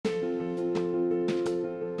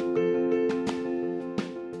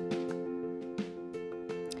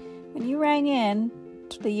going in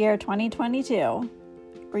to the year 2022?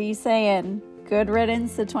 Were you saying good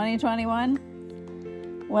riddance to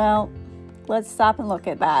 2021? Well, let's stop and look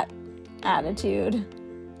at that attitude.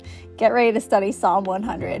 Get ready to study Psalm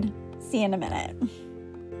 100. See you in a minute.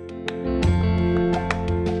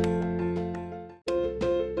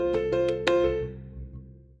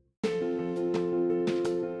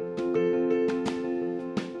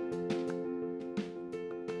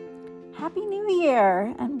 Happy New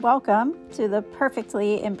Year and welcome to the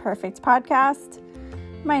Perfectly Imperfect podcast.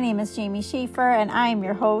 My name is Jamie Schaefer and I am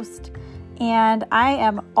your host, and I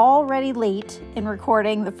am already late in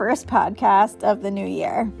recording the first podcast of the new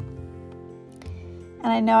year.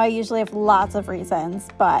 And I know I usually have lots of reasons,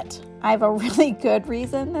 but I have a really good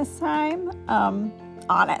reason this time.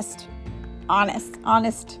 Honest.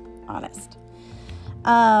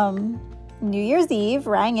 New Year's Eve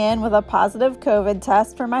rang in with a positive COVID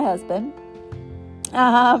test for my husband.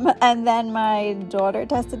 And then my daughter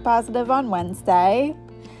tested positive on Wednesday.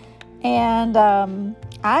 And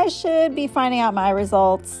I should be finding out my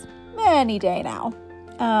results any day now.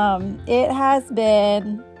 It has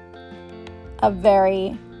been a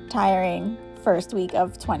very tiring first week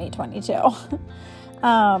of 2022.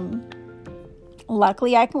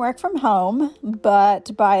 Luckily, I can work from home,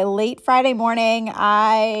 but by late Friday morning,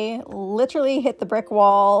 I literally hit the brick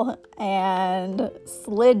wall and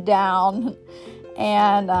slid down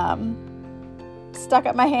and stuck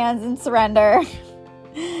up my hands in surrender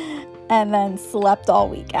and then slept all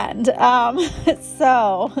weekend.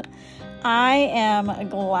 So I am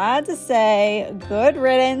glad to say good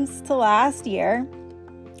riddance to last year.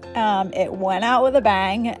 It went out with a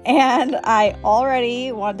bang, and I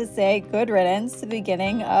already want to say good riddance to the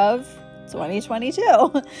beginning of 2022.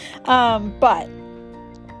 But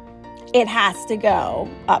it has to go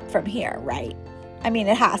up from here, right? I mean,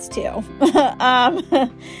 it has to.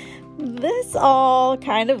 This all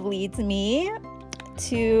kind of leads me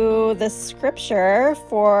to the scripture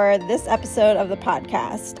for this episode of the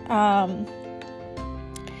podcast.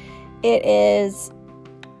 It is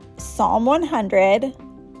Psalm 100.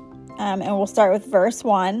 And we'll start with verse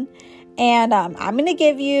 1. And I'm going to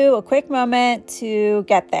give you a quick moment to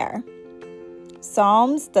get there.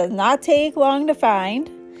 Psalms does not take long to find,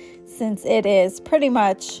 since it is pretty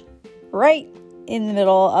much right in the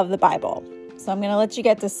middle of the Bible. So I'm going to let you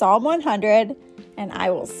get to Psalm 100, and I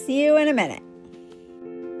will see you in a minute.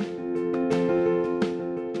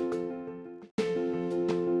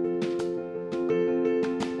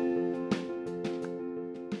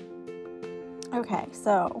 Okay,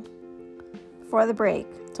 so before the break,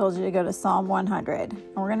 I told you to go to Psalm 100.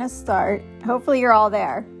 And we're going to start. Hopefully you're all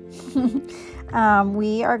there.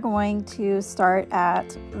 We are going to start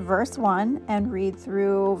at verse 1 and read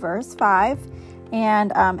through verse 5.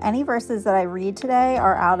 And any verses that I read today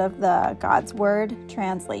are out of the God's Word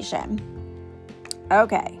translation.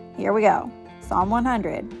 Okay, here we go. Psalm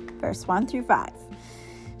 100, verse 1 through 5.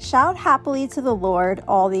 Shout happily to the Lord,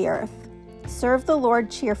 all the earth. Serve the Lord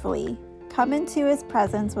cheerfully. Come into his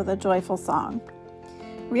presence with a joyful song.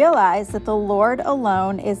 Realize that the Lord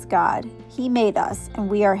alone is God. He made us, and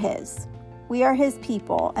we are his. We are his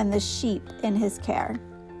people and the sheep in his care.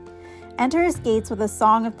 Enter his gates with a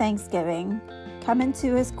song of thanksgiving. Come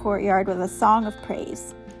into his courtyard with a song of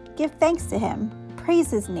praise. Give thanks to him. Praise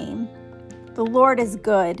his name. The Lord is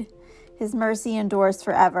good. His mercy endures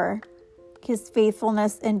forever. His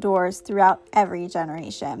faithfulness endures throughout every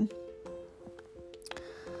generation.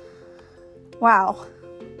 Wow.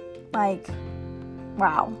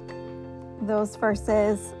 Wow. Those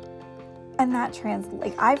verses and that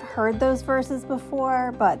I've heard those verses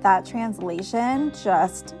before, but that translation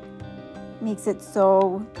just makes it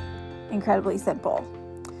so incredibly simple.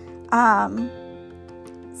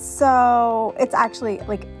 So it's actually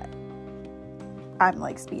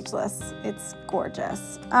I'm speechless. It's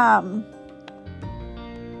gorgeous.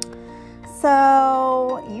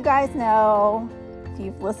 So you guys know, if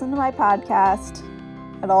you've listened to my podcast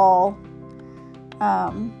at all,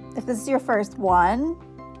 if this is your first one,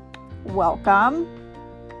 welcome.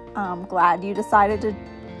 I'm glad you decided to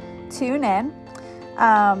tune in.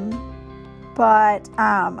 But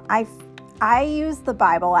I use the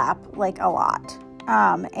Bible app a lot.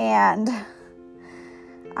 And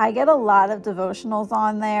I get a lot of devotionals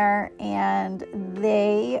on there, and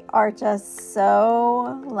they are just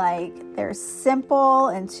so they're simple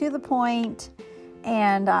and to the point.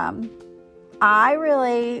 And I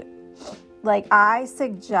really I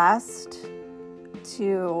suggest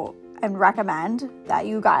to and recommend that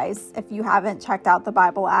you guys, if you haven't checked out the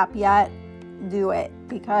Bible app yet, do it,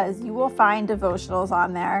 because you will find devotionals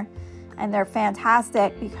on there, and they're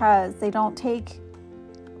fantastic because they don't take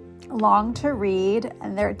long to read,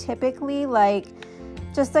 and they're typically like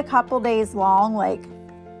just a couple days long, like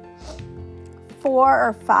 4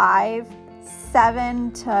 or 5,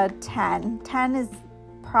 7 to 10. 10 is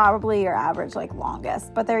probably your average, like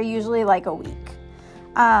longest, but they're usually like a week.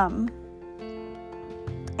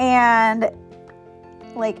 And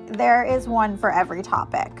like there is one for every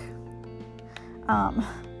topic.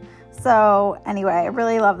 So anyway, I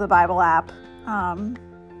really love the Bible app.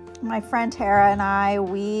 My friend Tara and I,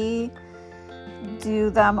 we do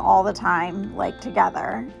them all the time, like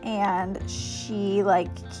together, and she like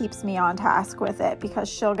keeps me on task with it because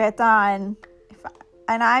she'll get done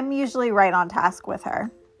and I'm usually right on task with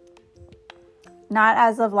her. Not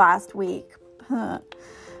as of last week.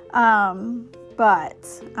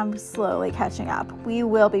 But I'm slowly catching up. We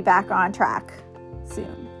will be back on track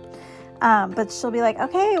soon. But she'll be like,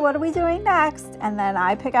 okay, what are we doing next? And then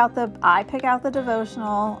I pick out the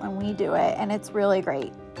devotional and we do it. And it's really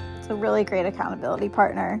great. It's a really great accountability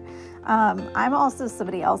partner. I'm also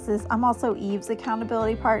Eve's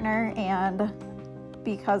accountability partner. And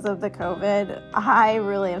because of the COVID, I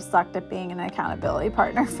really have sucked at being an accountability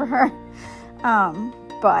partner for her.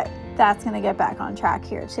 But that's going to get back on track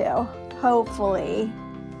here too. Hopefully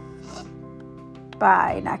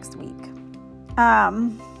by next week.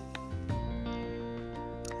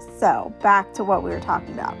 So back to what we were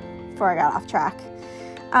talking about before I got off track.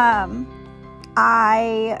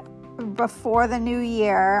 Before the new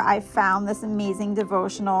year, I found this amazing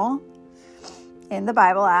devotional in the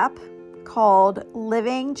Bible app called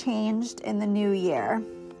Living Changed in the New Year.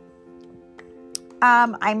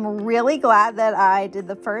 I'm really glad that I did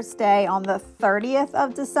the first day on the 30th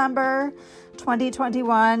of December,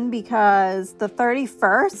 2021, because the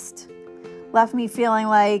 31st left me feeling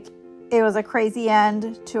like it was a crazy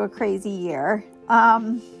end to a crazy year.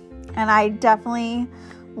 And I definitely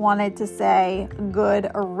wanted to say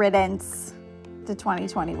good riddance to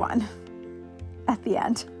 2021 at the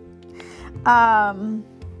end.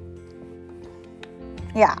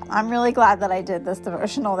 Yeah, I'm really glad that I did this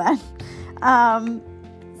devotional then.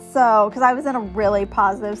 Because I was in a really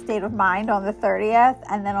positive state of mind on the 30th,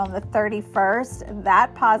 and then on the 31st,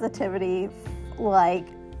 that positivity like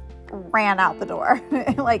ran out the door.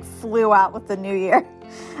 It like flew out with the new year.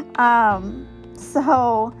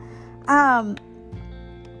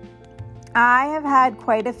 I have had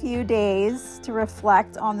quite a few days to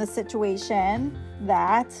reflect on the situation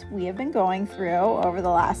that we have been going through over the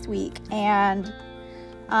last week. And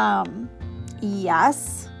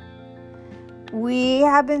yes, we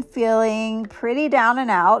have been feeling pretty down and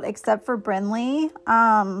out, except for Brinley.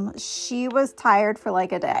 She was tired for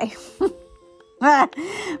like a day.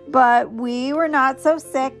 But we were not so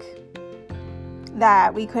sick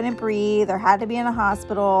that we couldn't breathe or had to be in a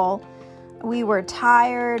hospital. We were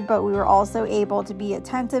tired, but we were also able to be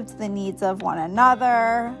attentive to the needs of one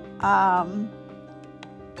another.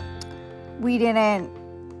 We didn't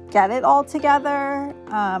get it all together.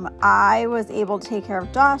 I was able to take care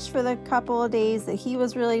of Josh for the couple of days that he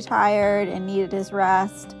was really tired and needed his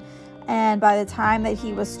rest. And by the time that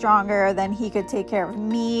he was stronger, then he could take care of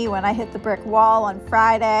me when I hit the brick wall on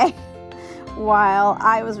Friday, while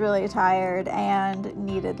I was really tired and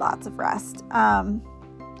needed lots of rest.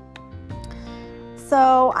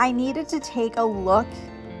 So I needed to take a look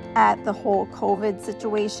at the whole COVID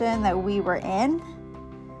situation that we were in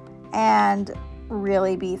and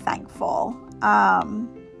really be thankful.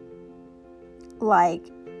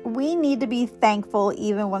 We need to be thankful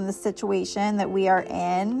even when the situation that we are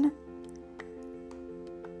in,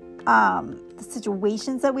 the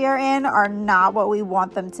situations that we are in are not what we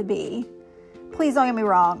want them to be. Please don't get me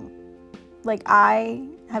wrong. Like, I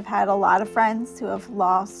have had a lot of friends who have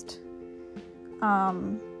lost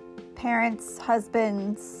parents,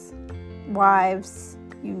 husbands, wives,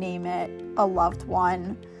 you name it, a loved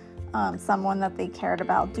one, someone that they cared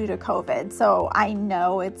about due to COVID. So I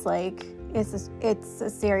know it's like, it's a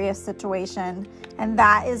serious situation. And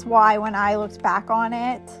that is why when I looked back on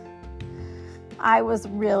it, I was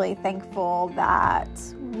really thankful that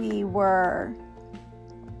we were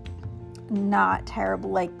not terrible,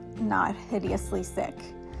 like not hideously sick.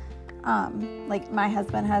 Like my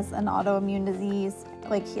husband has an autoimmune disease,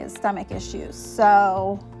 like he has stomach issues.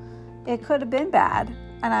 So it could have been bad.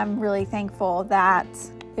 And I'm really thankful that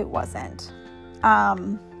it wasn't.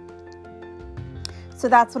 So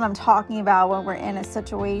that's what I'm talking about when we're in a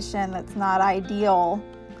situation that's not ideal.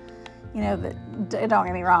 You know, don't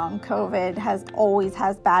get me wrong, COVID always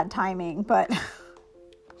has bad timing, but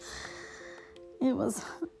it was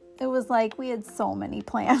like we had so many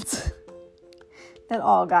plans that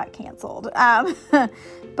all got canceled.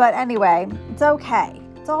 But anyway, it's okay.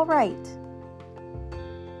 It's all right.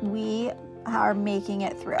 we are making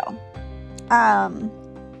it through.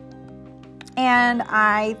 And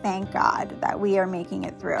I thank God that we are making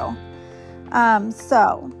it through.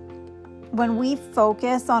 So when we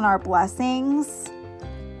focus on our blessings,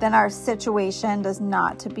 then our situation does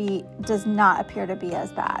not appear to be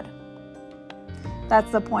as bad.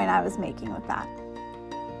 That's the point I was making with that.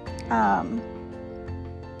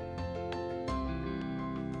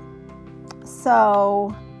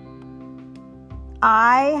 So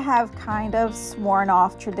I have kind of sworn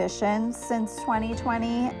off traditions since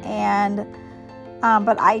 2020,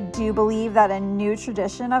 but I do believe that a new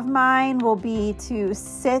tradition of mine will be to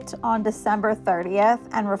sit on December 30th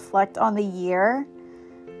and reflect on the year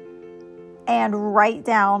and write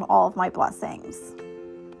down all of my blessings.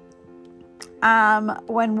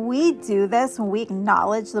 When we do this, when we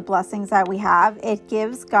acknowledge the blessings that we have, it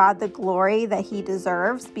gives God the glory that He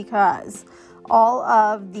deserves, because all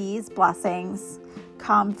of these blessings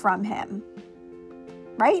come from Him,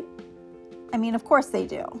 right? I mean, of course they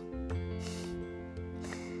do.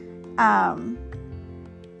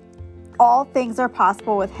 All things are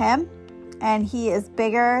possible with Him, and He is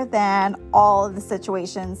bigger than all of the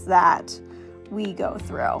situations that we go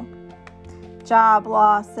through. Job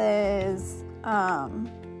losses,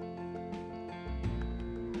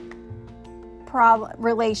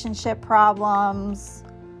 relationship problems,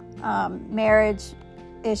 marriage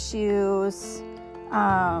issues,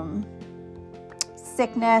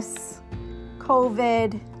 sickness,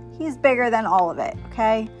 COVID. He's bigger than all of it,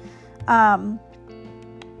 okay?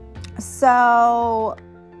 So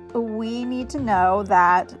we need to know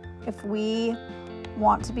that if we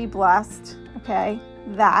want to be blessed, okay,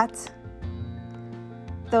 that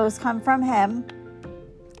those come from Him,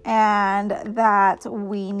 and that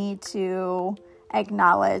we need to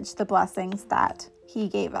acknowledge the blessings that He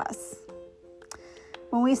gave us.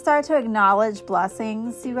 When we start to acknowledge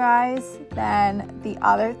blessings, you guys, then the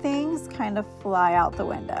other things kind of fly out the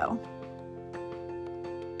window.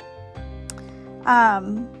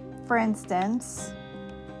 For instance,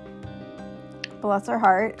 bless her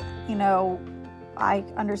heart, I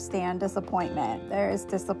understand disappointment. There is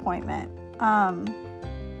disappointment.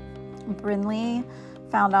 Brinley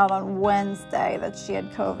found out on Wednesday that she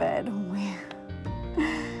had COVID.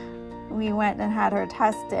 We went and had her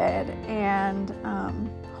tested, and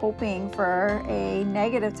hoping for a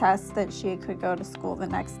negative test that she could go to school the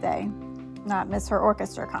next day, not miss her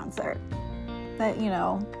orchestra concert that,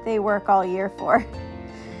 they work all year for.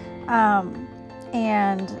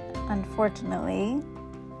 And unfortunately,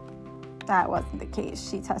 that wasn't the case.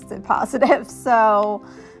 She tested positive. So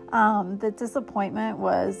the disappointment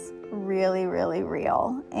was really, really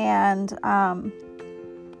real. And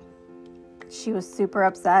she was super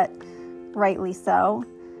upset, rightly so.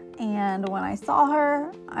 And when I saw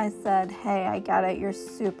her, I said, hey, I get it. You're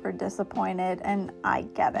super disappointed, and I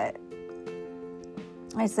get it.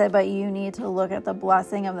 I said, but you need to look at the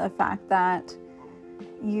blessing of the fact that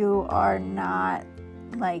you are not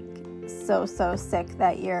like so sick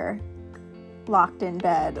that you're locked in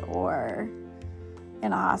bed or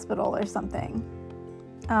in a hospital or something.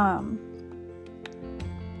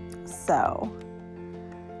 So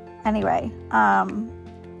anyway,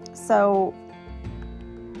 so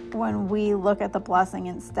when we look at the blessing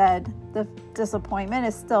instead, the disappointment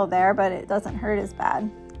is still there, but it doesn't hurt as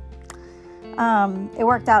bad. It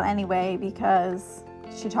worked out anyway because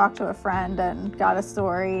she talked to a friend and got a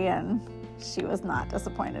story, and she was not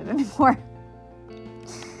disappointed anymore.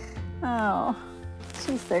 Oh,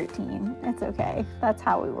 she's 13. It's okay. That's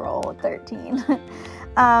how we roll at 13.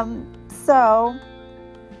 So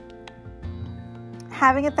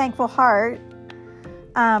having a thankful heart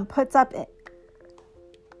puts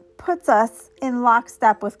us in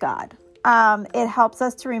lockstep with God. It helps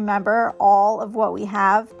us to remember all of what we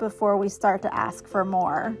have before we start to ask for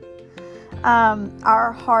more.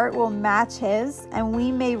 Our heart will match His, and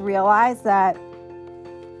we may realize that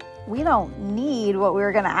we don't need what we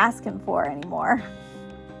were going to ask Him for anymore.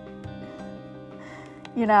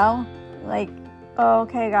 Like,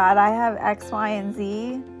 okay, God, I have X, Y, and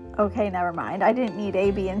Z. Okay, never mind. I didn't need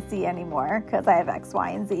A, B, and C anymore because I have X, Y,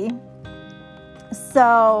 and Z.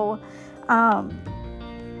 So,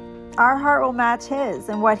 our heart will match His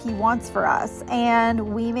and what He wants for us.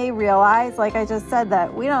 And we may realize, like I just said,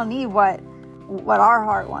 that we don't need what our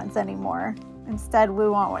heart wants anymore. Instead, we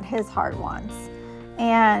want what His heart wants.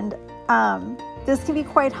 And this can be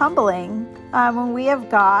quite humbling. When we have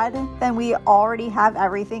God, then we already have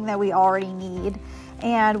everything that we already need,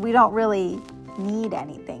 and we don't really need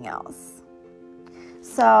anything else.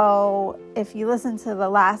 So if you listen to the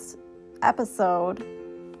last episode,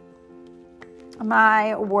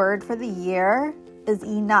 my word for the year is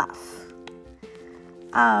enough.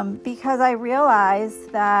 Because I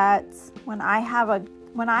realized that when I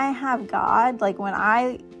have God, like when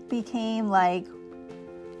I became like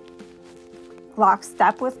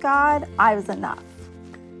lockstep with God, I was enough.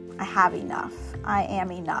 I have enough. I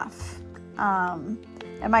am enough. Am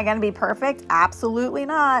I going to be perfect? Absolutely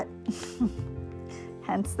not.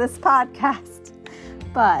 Hence this podcast.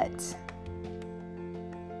 But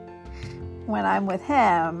when I'm with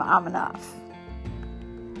Him, I'm enough.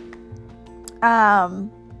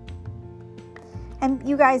 And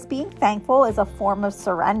you guys, being thankful is a form of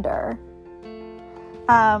surrender.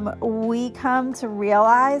 We come to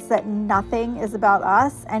realize that nothing is about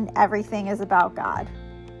us and everything is about God.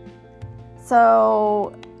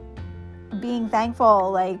 So being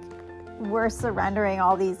thankful, like we're surrendering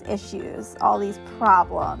all these issues, all these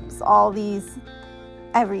problems, all these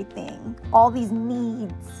everything, all these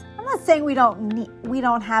needs. I'm not saying we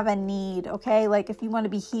don't have a need, okay? Like if you want to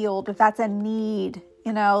be healed, if that's a need,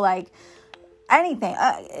 like anything,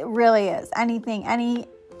 it really is. Anything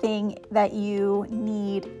that you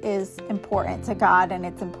need is important to God, and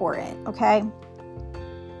it's important, okay?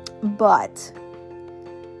 But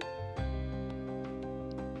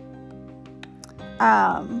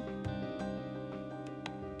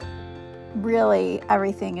really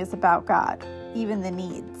everything is about God, even the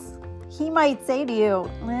needs. He might say to you,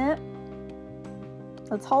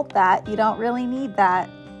 let's halt that. You don't really need that.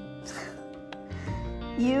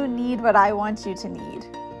 You need what I want you to need.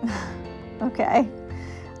 Okay.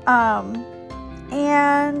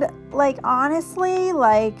 And like, honestly,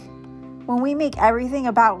 like when we make everything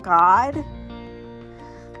about God,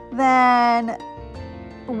 then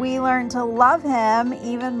we learn to love Him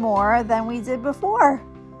even more than we did before.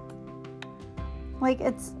 Like,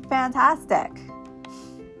 it's fantastic.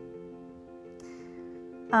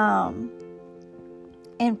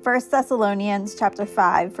 In 1 Thessalonians chapter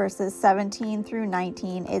 5, verses 17 through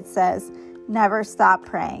 19, it says, "Never stop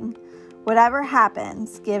praying. Whatever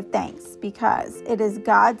happens, give thanks, because it is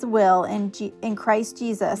God's will in Christ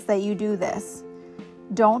Jesus that you do this.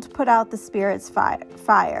 Don't put out the Spirit's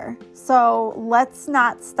fire. So let's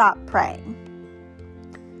not stop praying."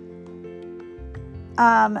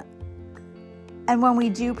 And when we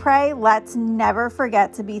do pray, let's never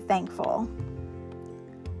forget to be thankful.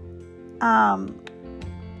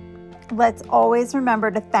 Let's always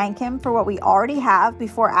remember to thank Him for what we already have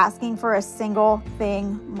before asking for a single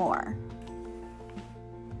thing more.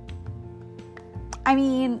 I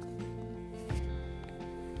mean,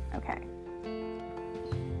 okay.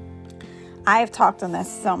 I've talked on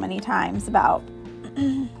this so many times about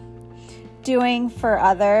doing for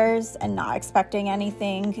others and not expecting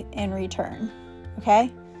anything in return.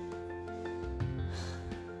 Okay?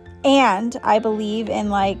 And I believe in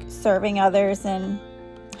like serving others and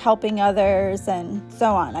helping others and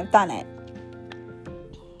so on. I've done it.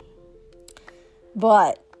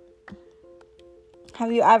 But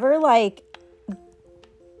have you ever like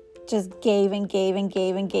just gave and gave and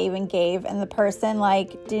gave and gave and gave, and the person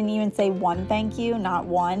like didn't even say one thank you, not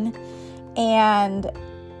one,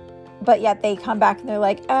 but yet they come back and they're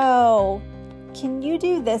like, "Oh, can you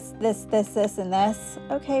do this, and this?"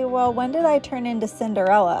 Okay, well, when did I turn into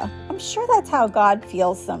Cinderella? I'm sure that's how God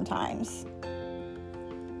feels sometimes.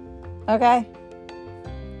 Okay?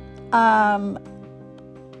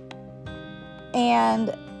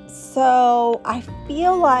 And so I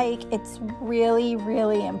feel like it's really,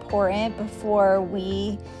 really important before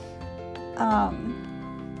we're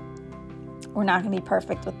not going to be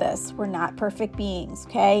perfect with this. We're not perfect beings,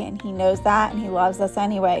 okay? And He knows that, and He loves us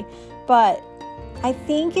anyway. But I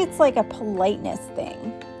think it's like a politeness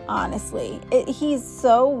thing, honestly. He's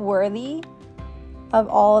so worthy of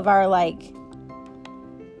all of our like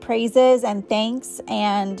praises and thanks,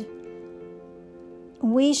 and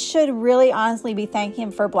we should really honestly be thanking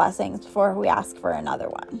Him for blessings before we ask for another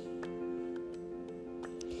one.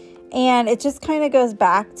 And it just kind of goes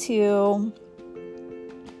back to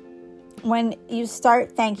when you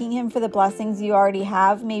start thanking Him for the blessings you already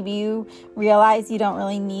have, maybe you realize you don't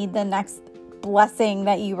really need the next blessing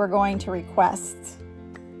that you were going to request.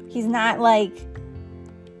 He's not like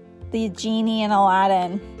the genie in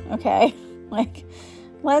Aladdin, okay? Like,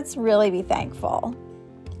 let's really be thankful.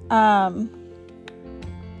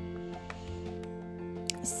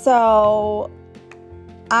 So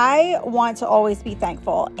I want to always be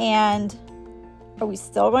thankful. And are we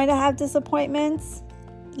still going to have disappointments?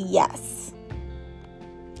 Yes.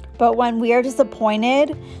 But when we are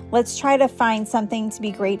disappointed, let's try to find something to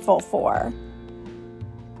be grateful for.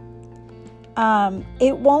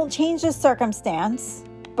 It won't change the circumstance,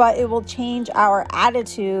 but it will change our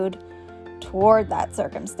attitude toward that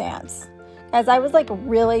circumstance. Guys, I was like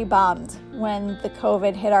really bummed when the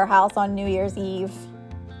COVID hit our house on New Year's Eve.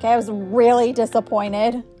 Okay, I was really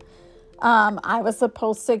disappointed. I was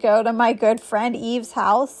supposed to go to my good friend Eve's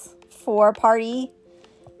house for a party,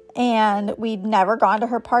 and we'd never gone to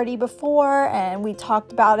her party before, and we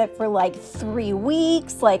talked about it for like 3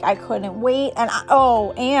 weeks. Like, I couldn't wait. And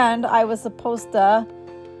I was supposed to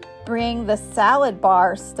bring the salad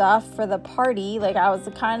bar stuff for the party. Like, I was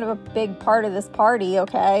kind of a big part of this party,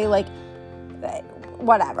 okay? Like,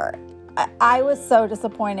 whatever. I was so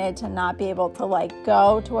disappointed to not be able to like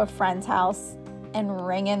go to a friend's house and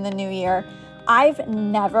ring in the new year. I've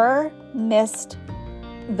never missed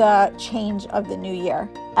the change of the new year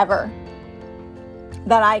ever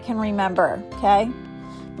that I can remember, okay?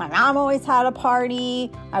 My mom always had a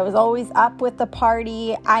party. I was always up with the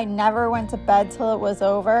party. I never went to bed till it was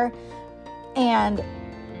over. And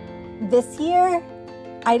this year,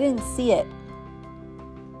 I didn't see it.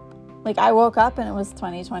 Like, I woke up and it was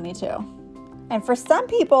 2022. And for some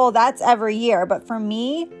people, that's every year. But for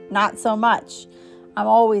me, not so much. I'm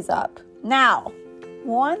always up. Now,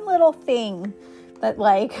 one little thing that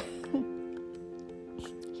like,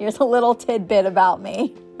 here's a little tidbit about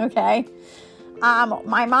me, okay?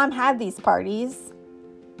 My mom had these parties,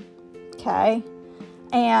 okay?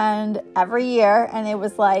 And every year, and it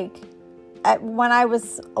was like, when I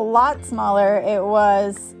was a lot smaller, it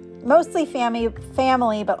was mostly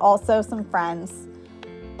family, but also some friends.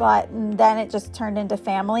 But then it just turned into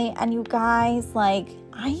family. And you guys, like,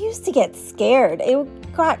 I used to get scared.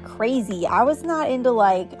 It got crazy. I was not into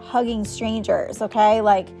like hugging strangers, okay?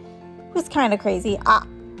 Like, it was kind of crazy.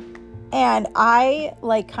 And I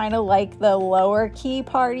like kind of like the lower key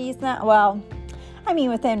parties now. Well, I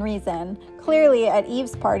mean, within reason. Clearly at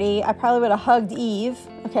Eve's party, I probably would have hugged Eve,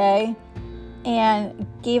 okay? And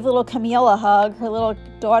gave little Camille a hug, her little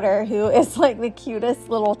daughter, who is like the cutest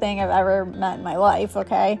little thing I've ever met in my life,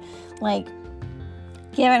 okay? Like,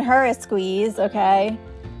 giving her a squeeze, okay?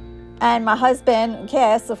 And my husband,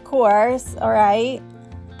 kiss, of course, all right?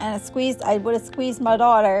 And I would have squeezed my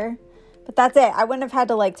daughter, but that's it. I wouldn't have had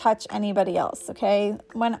to like touch anybody else, okay?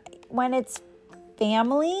 When it's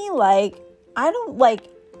family, like, I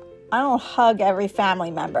don't hug every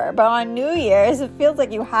family member, but on New Year's, it feels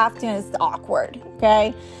like you have to, and it's awkward,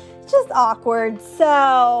 okay? It's just awkward.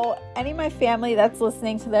 So any of my family that's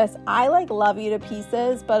listening to this, I like love you to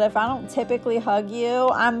pieces, but if I don't typically hug you,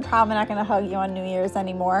 I'm probably not going to hug you on New Year's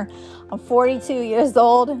anymore. I'm 42 years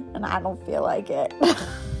old, and I don't feel like it.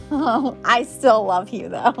 I still love you,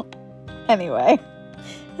 though. Anyway.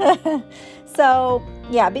 So,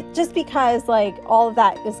 yeah, just because, like, all of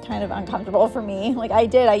that is kind of uncomfortable for me. Like,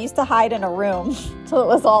 I used to hide in a room till it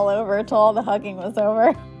was all over, till all the hugging was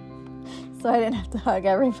over. So I didn't have to hug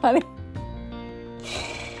everybody.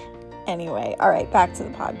 Anyway, all right, back to the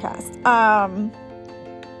podcast.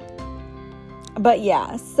 But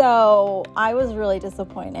yeah, so I was really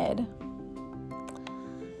disappointed.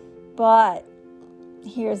 But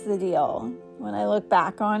here's the deal. When I look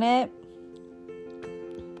back on it,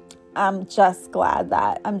 I'm just glad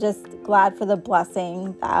for the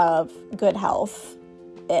blessing of good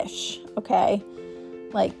health-ish, okay?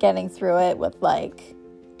 Like, getting through it with, like,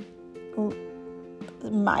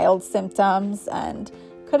 mild symptoms, and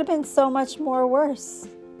could have been so much more worse,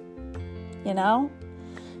 you know?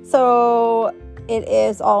 So it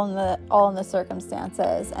is all in the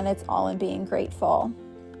circumstances, and it's all in being grateful.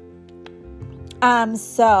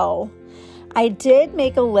 So I did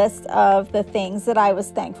make a list of the things that I was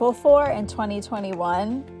thankful for in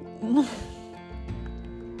 2021.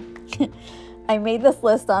 I made this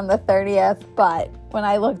list on the 30th, but when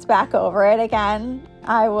I looked back over it again,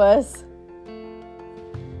 I was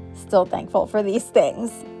still thankful for these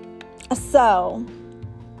things. So,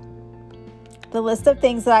 the list of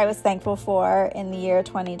things that I was thankful for in the year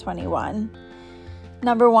 2021.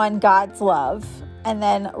 Number 1, God's love. And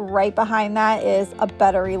then right behind that is a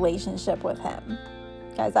better relationship with Him.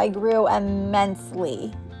 Guys, I grew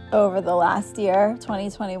immensely over the last year,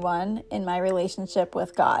 2021, in my relationship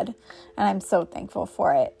with God. And I'm so thankful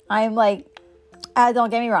for it. I'm like,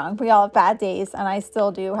 don't get me wrong, we all have bad days, and I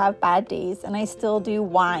still do have bad days, and I still do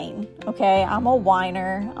whine, okay? I'm a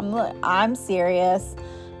whiner. I'm serious,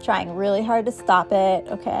 trying really hard to stop it,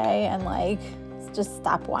 okay? And like, just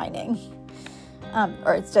stop whining.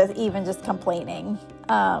 Or it's just complaining.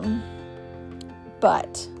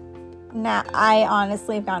 But now I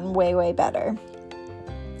honestly have gotten way, way better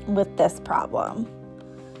with this problem.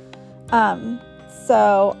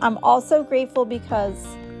 So I'm also grateful because,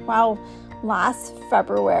 last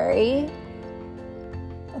February,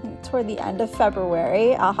 I think toward the end of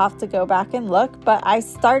February. I'll have to go back and look, but I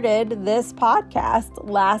started this podcast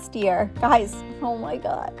last year. Guys, oh my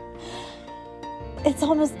God. It's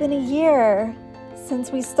almost been a year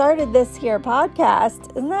since we started this here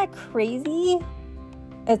podcast. Isn't that crazy?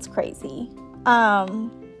 It's crazy.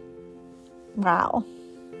 Wow.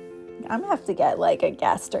 I'm going to have to get like a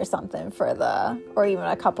guest or something or even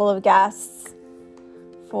a couple of guests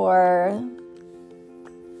for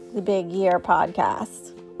the big year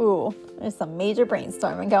podcast. Ooh, there's some major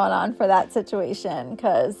brainstorming going on for that situation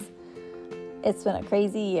because it's been a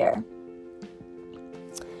crazy year.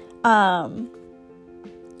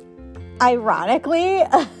 Ironically,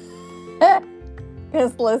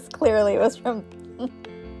 this list clearly was from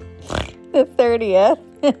the 30th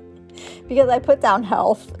because I put down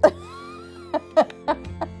health.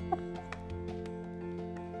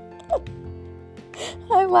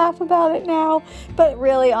 I laugh about it now, but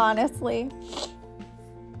really honestly,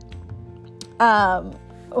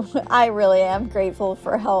 I really am grateful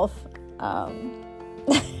for health. I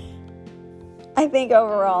think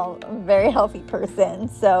overall I'm a very healthy person,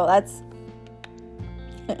 so that's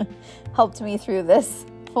helped me through this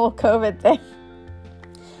whole COVID thing.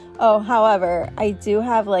 Oh, however, I do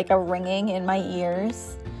have like a ringing in my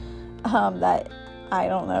ears that I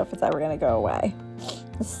don't know if it's ever going to go away.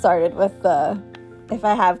 It started with if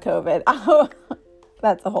I have COVID. Oh,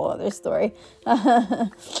 that's a whole other story.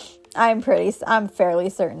 I'm fairly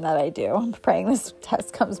certain that I do. I'm praying this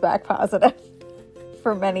test comes back positive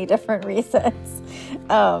for many different reasons.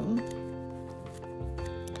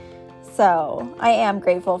 So I am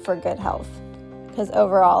grateful for good health because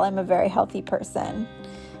overall I'm a very healthy person.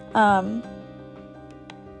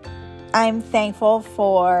 I'm thankful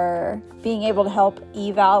for being able to help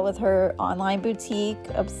Eve out with her online boutique,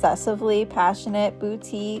 Obsessively Passionate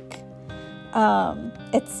Boutique.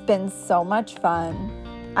 It's been so much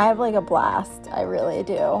fun. I have like a blast. I really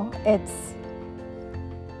do. It's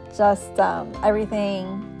just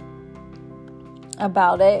everything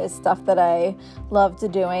about it is stuff that I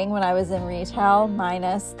loved doing when I was in retail,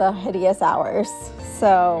 minus the hideous hours.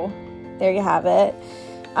 So there you have it.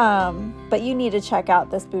 But you need to check out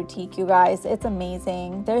this boutique, you guys. It's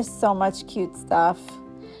amazing. There's so much cute stuff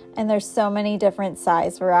and there's so many different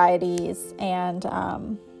size varieties, and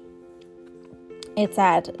it's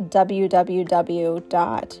at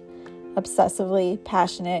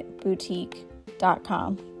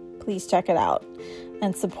www.obsessivelypassionateboutique.com. Please check it out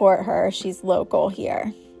and support her. She's local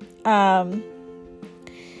here. And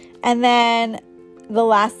then the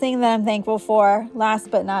last thing that I'm thankful for,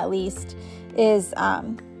 last but not least, is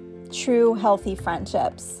true healthy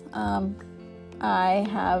friendships. I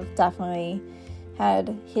have definitely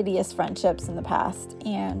had hideous friendships in the past,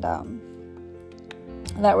 and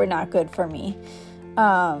that were not good for me,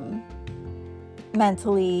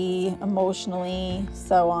 mentally, emotionally,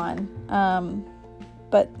 so on.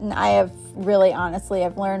 But I have really, honestly,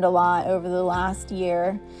 I've learned a lot over the last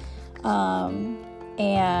year, and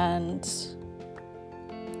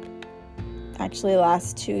actually the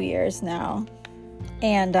last 2 years now.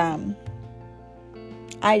 And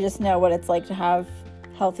I just know what it's like to have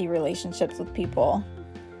healthy relationships with people.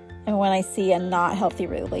 And when I see a not healthy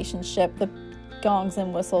relationship, the gongs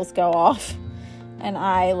and whistles go off, and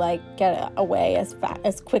I like get away as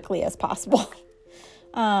quickly as possible.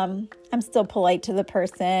 I'm still polite to the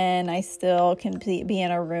person. I still can be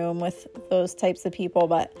in a room with those types of people,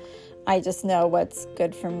 but I just know what's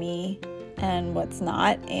good for me and what's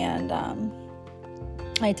not. And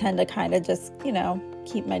I tend to kind of just,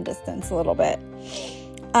 keep my distance a little bit.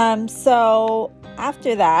 So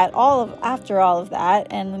after that, after all of that,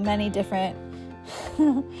 and the many different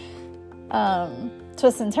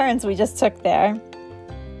twists and turns we just took there,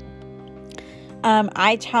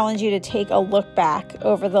 I challenge you to take a look back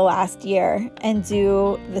over the last year and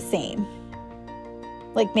do the same.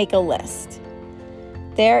 Like, make a list.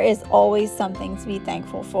 There is always something to be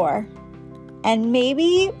thankful for. And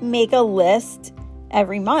maybe make a list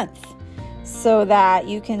every month so that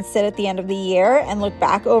you can sit at the end of the year and look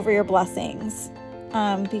back over your blessings.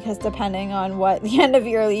 Because depending on what the end of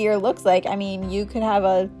your year looks like, you could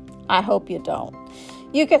have I hope you don't.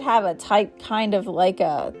 You could have a type kind of like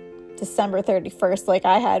a December 31st like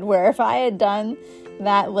I had, where if I had done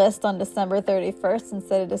that list on December 31st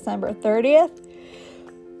instead of December 30th,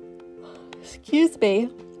 excuse me,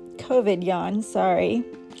 COVID yawn, sorry,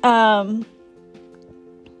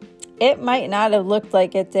 it might not have looked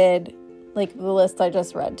like it did, like the list I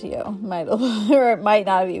just read to you, or it might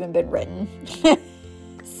not have even been written.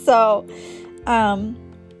 So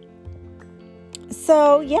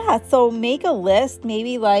make a list,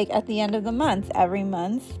 maybe like at the end of the month, every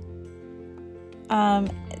month.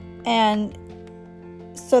 and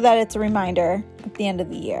so that it's a reminder at the end of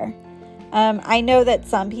the year. I know that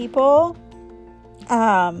some people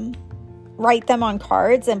write them on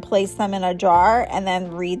cards and place them in a jar and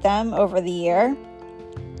then read them over the year.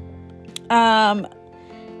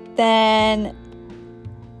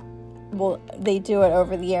 They do it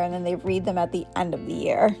over the year and then they read them at the end of the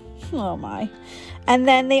year. Oh my. And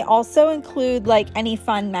then they also include like any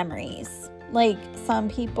fun memories. Like some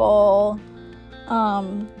people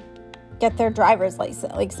get their driver's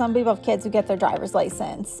license. Like some people have kids who get their driver's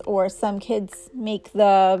license, or some kids make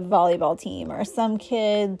the volleyball team, or some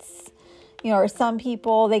kids, or some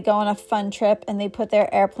people, they go on a fun trip and they put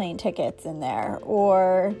their airplane tickets in there,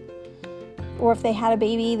 or if they had a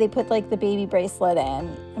baby, they put like the baby bracelet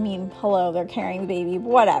in. I mean, hello, they're carrying the baby,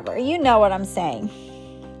 whatever. You know what I'm saying.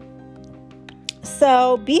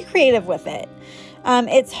 So be creative with it.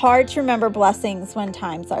 It's hard to remember blessings when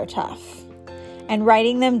times are tough. And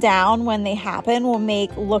writing them down when they happen will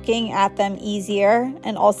make looking at them easier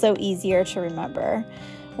and also easier to remember.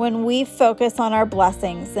 When we focus on our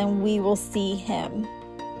blessings, then we will see Him.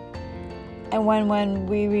 And when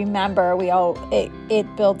we remember,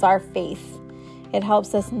 it builds our faith. It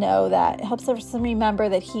helps us know that, it helps us remember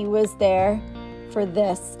that He was there for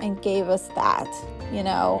this and gave us that,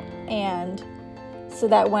 and so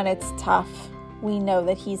that when it's tough, we know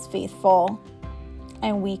that He's faithful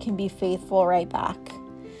and we can be faithful right back.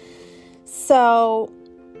 So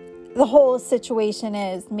the whole situation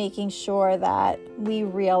is making sure that we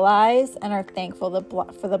realize and are thankful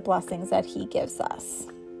for the blessings that He gives us.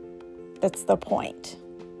 That's the point.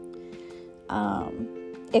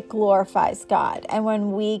 It glorifies God. And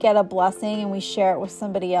when we get a blessing and we share it with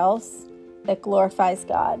somebody else, it glorifies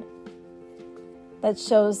God. That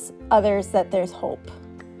shows others that there's hope.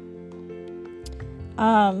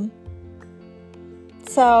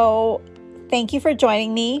 So thank you for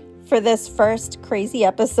joining me for this first crazy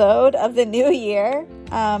episode of the new year.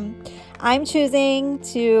 I'm choosing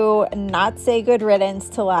to not say good riddance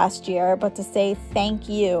to last year, but to say thank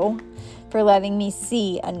you for letting me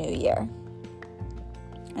see a new year.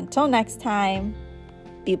 Until next time,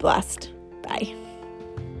 be blessed. Bye.